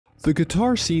The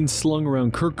guitar scene slung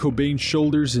around Kurt Cobain's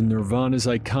shoulders in Nirvana's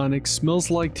iconic Smells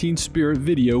Like Teen Spirit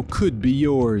video could be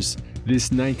yours.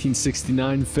 This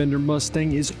 1969 Fender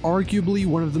Mustang is arguably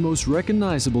one of the most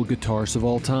recognizable guitars of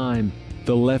all time.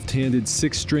 The left-handed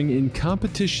six-string in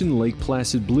competition Lake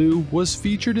Placid Blue was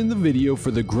featured in the video for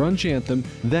the grunge anthem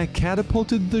that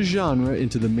catapulted the genre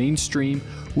into the mainstream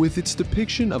with its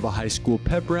depiction of a high school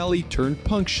pep rally turned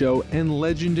punk show and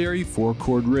legendary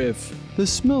four-chord riff. The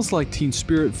Smells Like Teen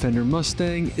Spirit Fender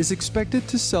Mustang is expected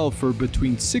to sell for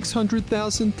between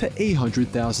 $600,000 to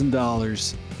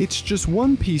 $800,000. It's just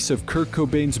one piece of Kurt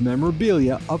Cobain's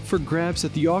memorabilia up for grabs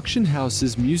at the auction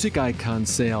house's Music Icon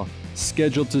sale,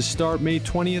 scheduled to start May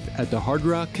 20th at the Hard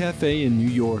Rock Cafe in New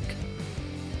York.